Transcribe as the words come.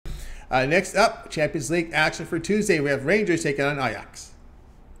Next up, Champions League action for Tuesday. We have Rangers taking on Ajax.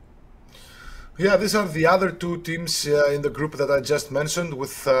 Yeah, these are the other two teams in the group that I just mentioned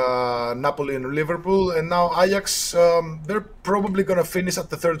with Napoli and Liverpool. And now Ajax, they're probably going to finish at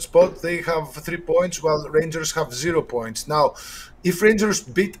the third spot. They have 3 points while Rangers have 0 points. Now, if Rangers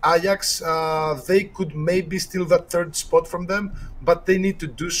beat Ajax, they could maybe steal that third spot from them, but they need to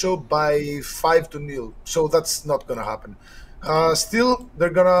do so by 5-0. So that's not going to happen. Still,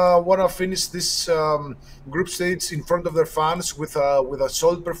 they're gonna want to finish this group stage in front of their fans with a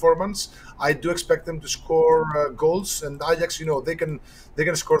solid performance. I do expect them to score goals, and Ajax, they can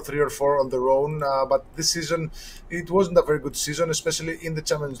score 3 or 4 on their own. But this season, it wasn't a very good season, especially in the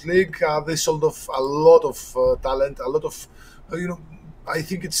Champions League. They sold off a lot of talent, a lot of I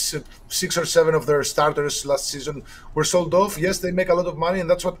think it's 6 or 7 of their starters last season were sold off. Yes, they make a lot of money, and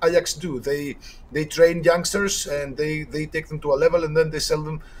that's what Ajax do. They train youngsters and they take them to a level, and then they sell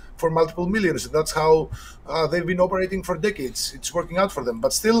them for multiple millions. And that's how they've been operating for decades. It's working out for them.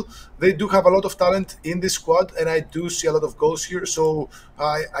 But still, they do have a lot of talent in this squad, and I do see a lot of goals here. So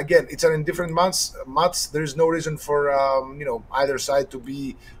again, it's an indifferent match. There is no reason for either side to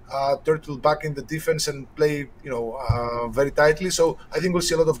be turtle back in the defense and play very tightly. So I think we'll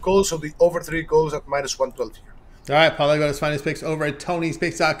see a lot of goals. So the over 3 goals at -112 here. All right, Paul Lagouretos finest picks over at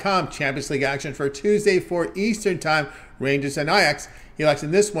Tony'sPicks.com. Champions League action for Tuesday, 4 Eastern time. Rangers and Ajax. He likes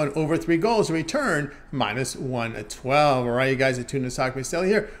in this one over 3 goals. Return -112. All right, you guys are tuned to Soccer Picks Daily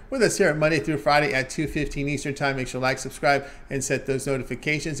here with us here Monday through Friday at 2:15 Eastern time. Make sure to like, subscribe, and set those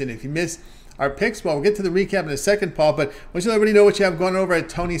notifications. And if you missed our picks, well, we'll get to the recap in a second, Paul, but I want you to let everybody know what you have going over at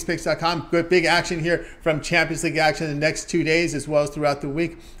Tony'sPicks.com. Good big action here from Champions League action in the next 2 days, as well as throughout the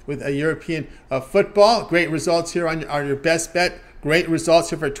week with a European football. Great results here on your best bet. Great results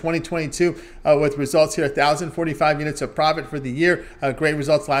here for 2022 with results here, 1,045 units of profit for the year. Great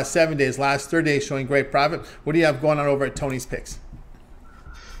results last 7 days, last 30 days showing great profit. What do you have going on over at Tony's Picks?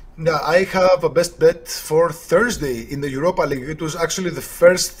 Yeah, I have a best bet for Thursday in the Europa League. It was actually the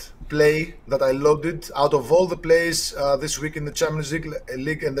first play that I loaded out of all the plays this week in the Champions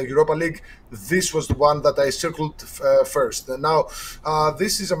League and the Europa League. This was the one that I circled first. And now,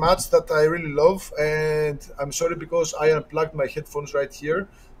 this is a match that I really love, and I'm sorry because I unplugged my headphones right here.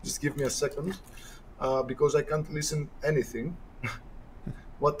 Just give me a second, because I can't listen anything.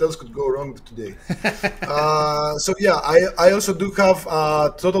 What else could go wrong today? So yeah, I also do have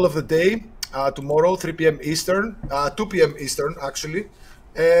a total of the day tomorrow, 3 p.m. Eastern, 2 p.m. Eastern actually.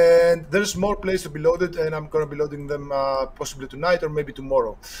 And there's more plays to be loaded, and I'm going to be loading them possibly tonight or maybe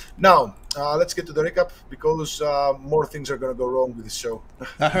tomorrow. Now, let's get to the recap because more things are going to go wrong with this show.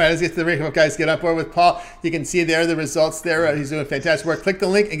 All right, let's get to the recap, guys. Get on board with Paul. You can see there the results there. He's doing fantastic work. Click the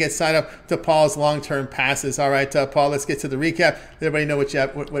link and get signed up to Paul's long-term passes. All right, Paul, let's get to the recap. Let everybody know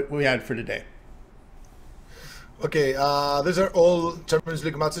what we had for today. Okay, these are all Champions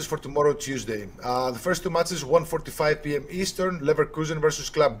League matches for tomorrow, Tuesday. The first 2 matches, 1:45 p.m. Eastern, Leverkusen versus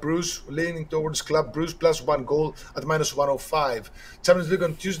Club Brugge, leaning towards Club Brugge plus 1 goal at -105. Champions League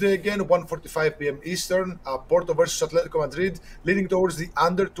on Tuesday again, 1:45 p.m. Eastern, Porto versus Atletico Madrid, leaning towards the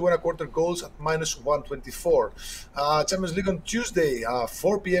under 2.25 goals at -124. Champions League on Tuesday,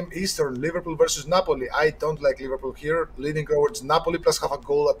 4 p.m. Eastern, Liverpool versus Napoli. I don't like Liverpool here, leaning towards Napoli plus half a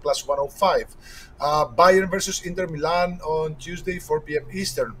goal at +105. Bayern versus Inter Milan on Tuesday, 4 p.m.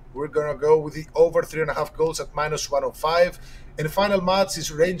 Eastern. We're going to go with the over 3.5 goals at -105. And the final match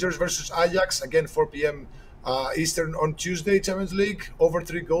is Rangers versus Ajax, again 4 p.m. Eastern on Tuesday, Champions League, over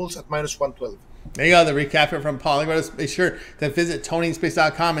 3 goals at -112. There you go, the recap here from Paul. Be sure to visit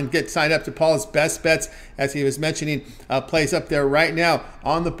Tony'sPicks.com and get signed up to Paul's best bets, as he was mentioning. Plays up there right now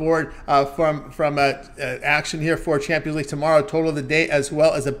on the board from action here for Champions League tomorrow, total of the day, as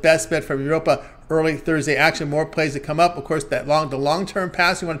well as a best bet from Europa early Thursday action. More plays to come up. Of course, the long-term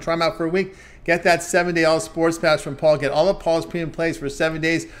pass, you want to try them out for a week, get that 7-day all sports pass from Paul. Get all of Paul's premium plays for 7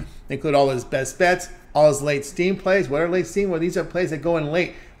 days, include all his best bets, all his late steam plays. What are late steam? Well, these are plays that go in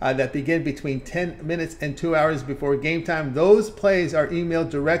late. That begin between 10 minutes and 2 hours before game time. Those plays are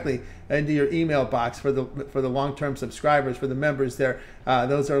emailed directly into your email box for the long-term subscribers, for the members there.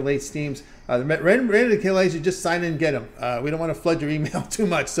 Those are late steams. Ready to kill you just sign in and get them. We don't want to flood your email too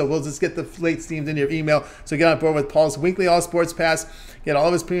much, so we'll just get the late steams into your email. So get on board with Paul's weekly all sports pass. Get all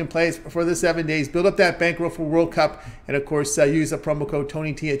of his premium plays for the 7 days. Build up that bankroll for World Cup. And, of course, use the promo code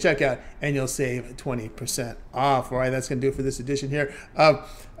TonyT at checkout, and you'll save 20% off. All right, that's going to do it for this edition here of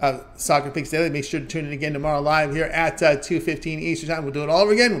Soccer Picks Daily. Make sure to tune in again tomorrow live here at 2:15 Eastern Time. We'll do it all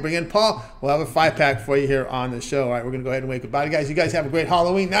over again. We'll bring in Paul. We'll have a 5-pack for you here on the show. All right, we're going to go ahead and wave goodbye, guys. You guys have a great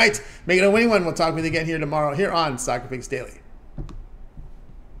Halloween night. Make it a winning one. We'll talk with you again here tomorrow here on Soccer Picks Daily.